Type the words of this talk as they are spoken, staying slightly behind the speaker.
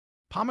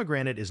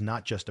Pomegranate is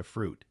not just a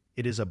fruit,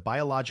 it is a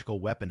biological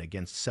weapon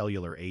against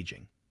cellular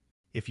aging.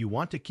 If you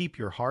want to keep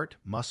your heart,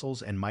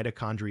 muscles, and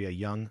mitochondria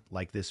young,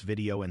 like this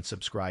video and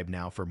subscribe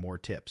now for more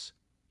tips.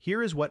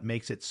 Here is what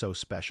makes it so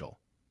special.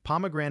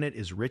 Pomegranate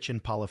is rich in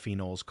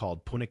polyphenols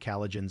called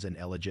punicalagins and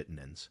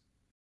L-arginine's.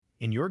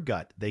 In your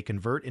gut, they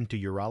convert into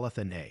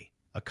urolithin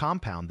a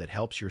compound that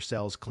helps your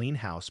cells clean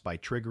house by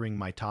triggering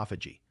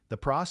mitophagy, the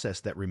process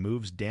that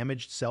removes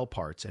damaged cell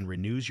parts and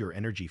renews your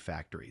energy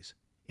factories.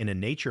 In a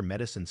Nature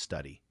Medicine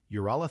study,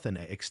 urolithin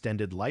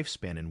extended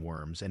lifespan in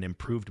worms and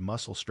improved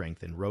muscle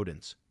strength in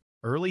rodents.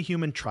 Early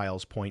human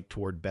trials point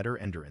toward better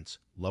endurance,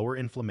 lower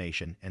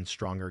inflammation, and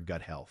stronger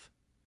gut health.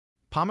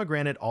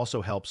 Pomegranate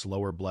also helps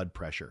lower blood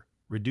pressure,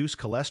 reduce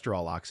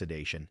cholesterol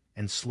oxidation,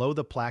 and slow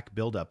the plaque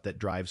buildup that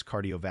drives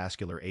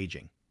cardiovascular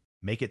aging.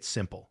 Make it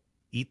simple.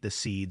 Eat the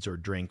seeds or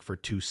drink for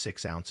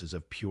 6 ounces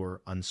of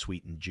pure,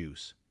 unsweetened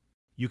juice.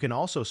 You can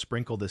also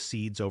sprinkle the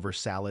seeds over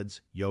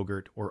salads,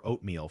 yogurt, or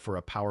oatmeal for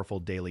a powerful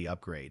daily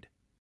upgrade.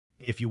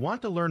 If you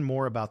want to learn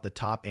more about the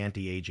top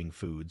anti-aging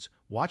foods,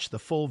 watch the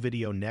full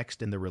video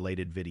next in the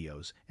related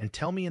videos and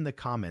tell me in the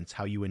comments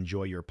how you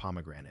enjoy your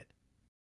pomegranate.